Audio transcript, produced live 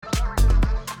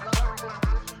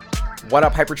What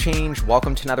up, Hyperchange?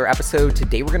 Welcome to another episode.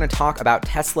 Today we're going to talk about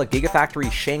Tesla Gigafactory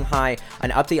Shanghai, an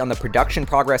update on the production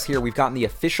progress here. We've gotten the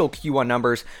official Q1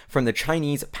 numbers from the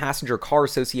Chinese Passenger Car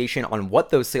Association on what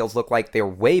those sales look like. They're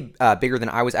way bigger than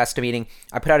I was estimating.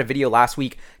 I put out a video last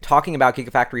week talking about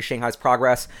Gigafactory Shanghai's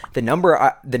progress. The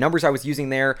numbers I was using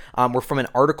there were from an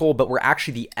article, but were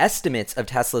actually the estimates of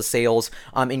Tesla's sales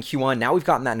in Q1. Now we've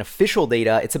gotten that in official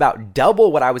data. It's about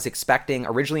double what I was expecting.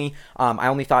 Originally, I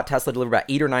only thought Tesla delivered about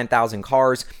 8,000 or 9,000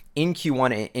 cars in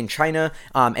Q1 in China,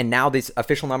 and now these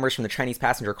official numbers from the Chinese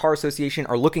Passenger Car Association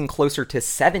are looking closer to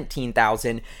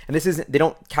 17,000. And they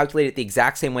don't calculate it the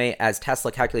exact same way as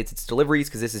Tesla calculates its deliveries,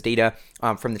 because this is data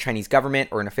from the Chinese government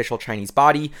or an official Chinese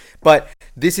body. But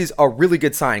this is a really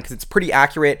good sign because it's pretty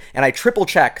accurate, and I triple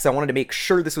checked because I wanted to make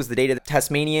sure this was the data that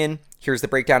Tesmanian. Here's the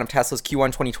breakdown of Tesla's Q1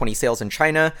 2020 sales in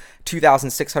China: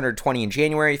 2,620 in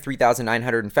January,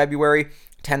 3,900 in February,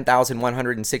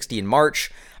 10,160 in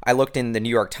March. I looked in the New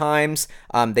York Times.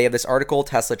 They have this article,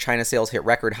 Tesla China sales hit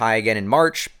record high again in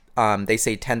March. They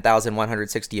say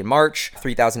 10,160 in March,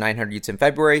 3,900 units in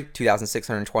February,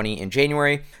 2,620 in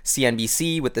January.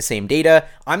 CNBC with the same data.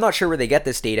 I'm not sure where they get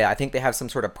this data. I think they have some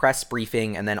sort of press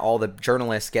briefing and then all the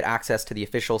journalists get access to the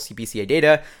official CPCA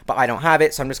data, but I don't have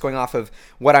it. So I'm just going off of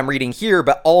what I'm reading here.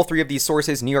 But all three of these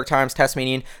sources, New York Times,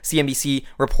 Tesmanian, CNBC,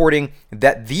 reporting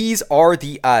that these are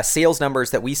the sales numbers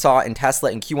that we saw in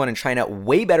Tesla in Q1 in China,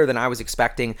 way better than I was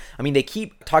expecting. I mean, they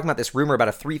keep talking about this rumor about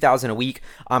a 3,000 a week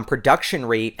production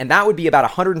rate, and that would be about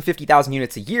 150,000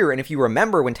 units a year. And if you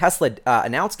remember, when Tesla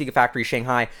announced Gigafactory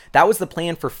Shanghai, that was the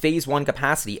plan for phase one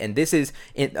capacity. And this is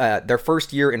their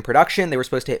first year in production. They were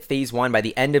supposed to hit phase one by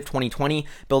the end of 2020,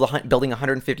 building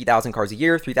 150,000 cars a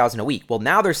year, 3,000 a week. Well,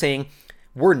 now they're saying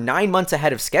we're 9 months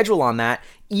ahead of schedule on that,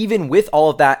 even with all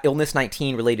of that illness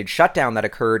 19 related shutdown that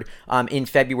occurred in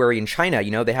February in China.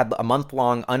 You know, they had a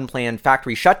month-long unplanned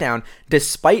factory shutdown.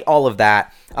 Despite all of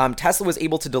that, Tesla was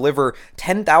able to deliver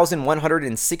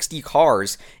 10,160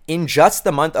 cars in just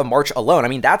the month of March alone. I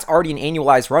mean, that's already an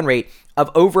annualized run rate of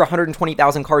over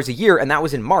 120,000 cars a year, and that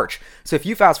was in March. So if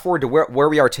you fast forward to where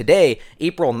we are today,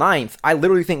 April 9th, I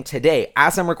literally think today,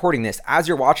 as I'm recording this, as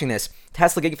you're watching this,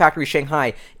 Tesla Gigafactory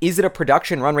Shanghai is at a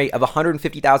production run rate of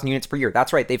 150,000 units per year.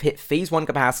 That's right. They've hit phase one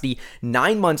capacity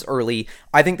 9 months early.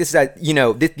 I think this is,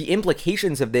 the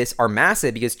implications of this are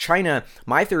massive, because China,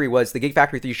 my theory was the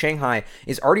Gigafactory 3 Shanghai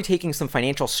is already taking some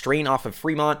financial strain off of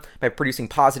Fremont by producing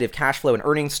positive cash flow and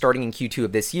earnings starting in Q2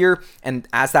 of this year. And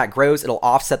as that grows, it'll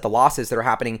offset the losses that are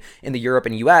happening in the Europe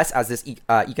and US as this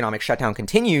economic shutdown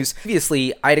continues.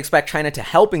 Previously, I'd expect China to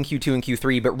help in Q2 and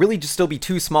Q3, but really just still be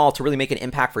too small to really make an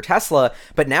impact for Tesla.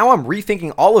 But now I'm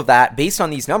rethinking all of that based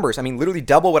on these numbers. I mean, literally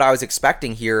double what I was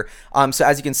expecting here. So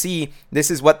as you can see,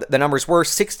 this is what the numbers were: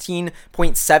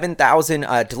 16.7 thousand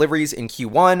deliveries in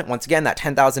Q1. Once again, that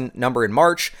 10,000 number in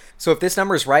March. So if this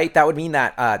number is right, that would mean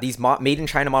that these made in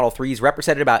China Model 3s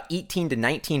represented about 18 to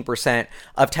 19%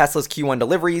 of Tesla's Q1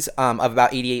 deliveries of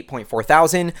about 88.4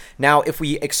 thousand. Now, if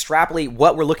we extrapolate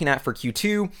what we're looking at for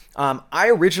Q2, I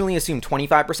originally assumed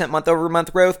 25% month over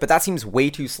month growth, but that seems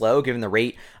way too slow given the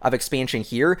rate of expansion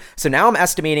here. So now I'm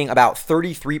estimating about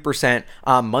 33%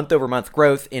 month over month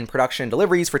growth in production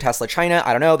deliveries for Tesla China.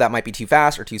 I don't know, that might be too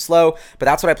fast or too slow, but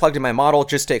that's what I plugged in my model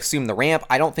just to assume the ramp.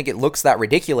 I don't think it looks that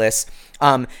ridiculous.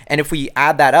 And if we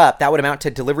add that up, that would amount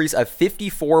to deliveries of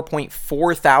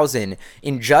 54.4 thousand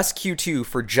in just Q2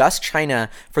 for just China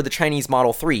for the Chinese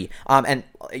Model 3. And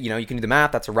you can do the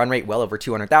math. That's a run rate well over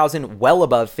 200,000, well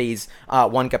above phase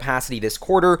one capacity this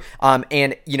quarter.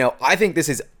 And I think this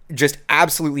is just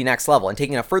absolutely next level. And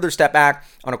taking a further step back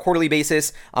on a quarterly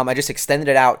basis, I just extended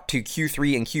it out to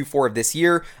Q3 and Q4 of this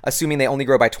year, assuming they only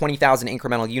grow by 20,000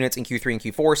 incremental units in Q3 and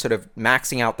Q4, sort of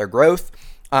maxing out their growth.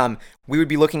 We would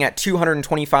be looking at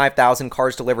 225,000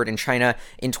 cars delivered in China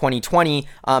in 2020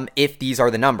 if these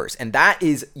are the numbers. And that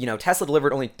is, Tesla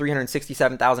delivered only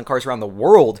 367,000 cars around the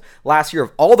world last year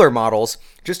of all their models.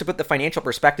 Just to put the financial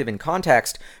perspective in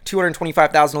context,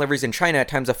 225,000 deliveries in China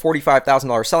times a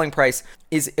 $45,000 selling price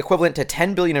is equivalent to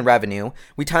 $10 billion in revenue.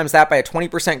 We times that by a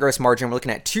 20% gross margin. We're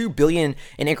looking at $2 billion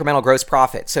in incremental gross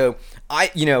profit. So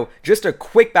just a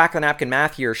quick back of the napkin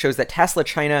math here shows that Tesla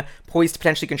China poised to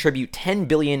potentially contribute $10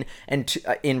 billion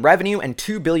in revenue and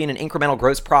 $2 billion in incremental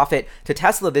gross profit to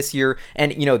Tesla this year.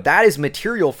 And, that is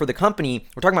material for the company.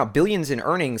 We're talking about billions in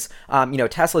earnings.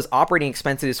 Tesla's operating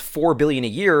expenses $4 billion a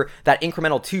year. That incremental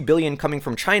incremental $2 billion coming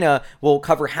from China will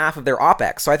cover half of their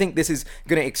OpEx. So I think this is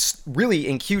going to really,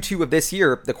 in Q2 of this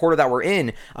year, the quarter that we're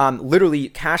in, literally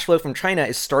cash flow from China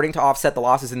is starting to offset the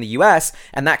losses in the US,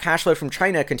 and that cash flow from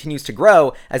China continues to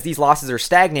grow as these losses are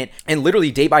stagnant. And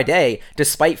literally day by day,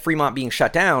 despite Fremont being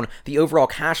shut down, the overall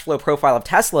cash flow profile of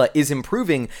Tesla is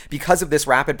improving because of this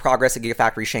rapid progress at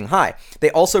Gigafactory Shanghai.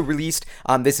 They also released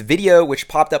this video, which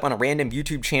popped up on a random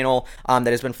YouTube channel that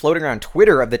has been floating around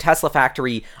Twitter, of the Tesla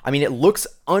factory. I mean, it looks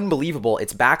unbelievable.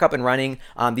 It's back up and running.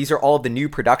 These are all of the new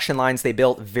production lines they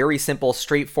built. Very simple,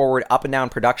 straightforward, up and down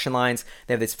production lines.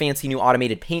 They have this fancy new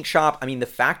automated paint shop. I mean, the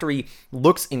factory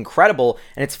looks incredible,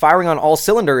 and it's firing on all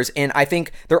cylinders. And I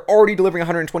think they're already delivering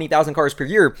 120,000 cars per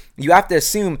year. You have to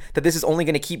assume that this is only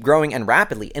going to keep growing and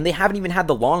rapidly. And they haven't even had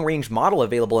the long-range model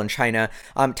available in China.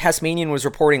 Testmanian was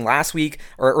reporting last week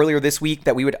or earlier this week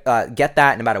that we would get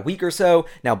that in about a week or so.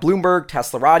 Now, Bloomberg,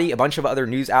 Teslarati, a bunch of other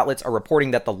news outlets are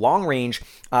reporting that the long-range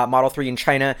Model 3 in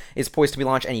China is poised to be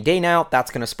launched any day now.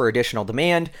 That's going to spur additional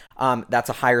demand. That's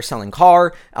a higher selling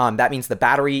car. That means the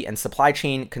battery and supply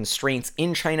chain constraints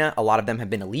in China, a lot of them have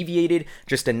been alleviated.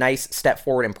 Just a nice step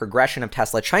forward and progression of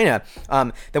Tesla China.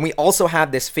 Then we also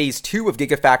have this phase 2 of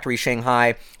Gigafactory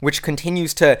Shanghai, which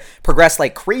continues to progress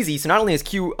like crazy. So not only is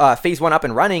phase 1 up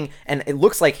and running, and it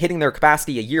looks like hitting their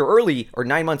capacity a year early or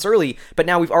 9 months early, but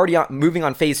now we've already moving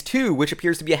on phase 2, which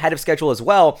appears to be ahead of schedule as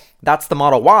well. That's the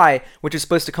Model Y, which is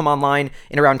supposed to come online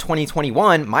in around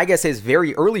 2021. My guess is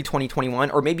very early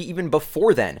 2021, or maybe even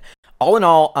before then. All in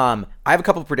all, I have a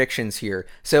couple of predictions here.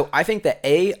 So I think that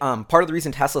part of the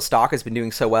reason Tesla stock has been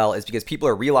doing so well is because people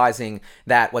are realizing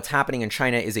that what's happening in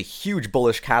China is a huge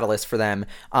bullish catalyst for them,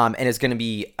 and is going to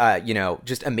be,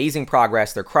 just amazing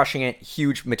progress. They're crushing it,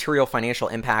 huge material financial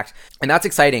impact, and that's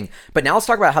exciting. But now let's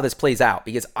talk about how this plays out,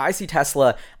 because I see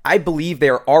Tesla, I believe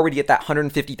they're already at that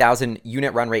 150,000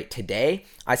 unit run rate today.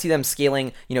 I see them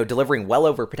scaling, delivering well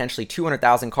over potentially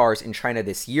 200,000 cars in China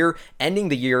this year, ending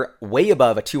the year way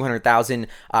above a 200,000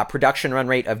 production run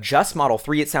rate of just Model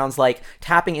 3, it sounds like,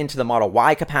 tapping into the Model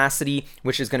Y capacity,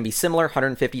 which is going to be similar,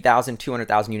 150,000,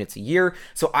 200,000 units a year.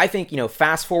 So I think,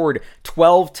 fast forward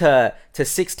 12 to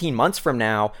 16 months from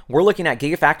now, we're looking at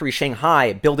Gigafactory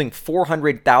Shanghai building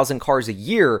 400,000 cars a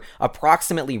year,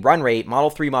 approximately run rate. Model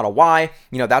 3, Model Y,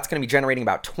 that's going to be generating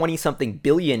about 20-something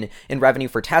billion in revenue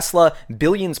for Tesla,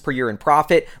 billions per year in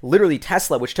profit. Literally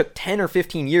Tesla, which took 10 or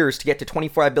 15 years to get to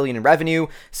 25 billion in revenue,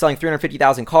 selling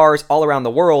 350,000 cars all around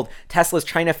the world. Tesla's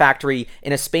China factory,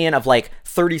 in a span of like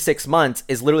 36 months,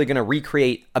 is literally going to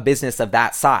recreate a business of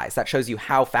that size. That shows you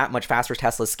how much faster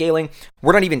Tesla's scaling.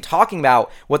 We're not even talking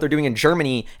about what they're doing in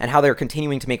Germany and how they're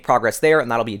continuing to make progress there,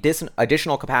 and that'll be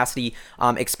additional capacity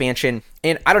expansion.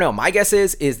 And I don't know, my guess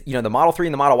is the Model 3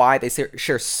 and the Model Y, they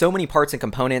share so many parts and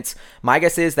components. My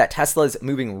guess is that Tesla is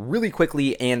moving really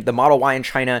quickly, and the Model Y in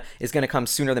China is going to come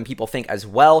sooner than people think as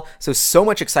well. So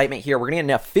much excitement here. We're going to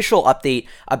get an official update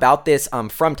about this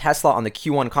from Tesla on the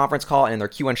Q1 conference call and in their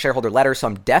Q1 shareholder letter. So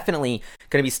I'm definitely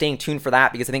going to be staying tuned for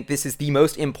that, because I think this is the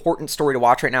most important story to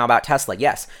watch right now about Tesla.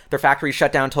 Yes, their factory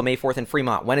shut down until May 4th in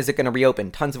Fremont. When is it going to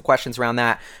reopen? Tons of questions around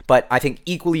that. But I think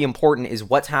equally important is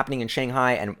what's happening in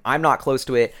Shanghai, and I'm not close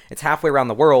to it. It's halfway around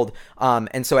the world.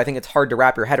 And so I think it's hard to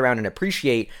wrap your head around and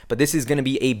appreciate, but this is going to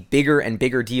be a bigger and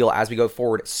bigger deal as we go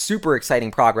forward. Super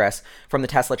exciting progress from the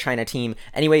Tesla China team.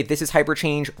 Anyway, this is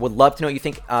Hyperchange. Would love to know what you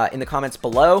think in the comments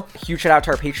below. Huge shout out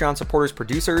to our Patreon supporters,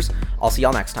 producers. I'll see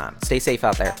y'all next time. Stay safe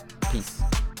out there. Peace.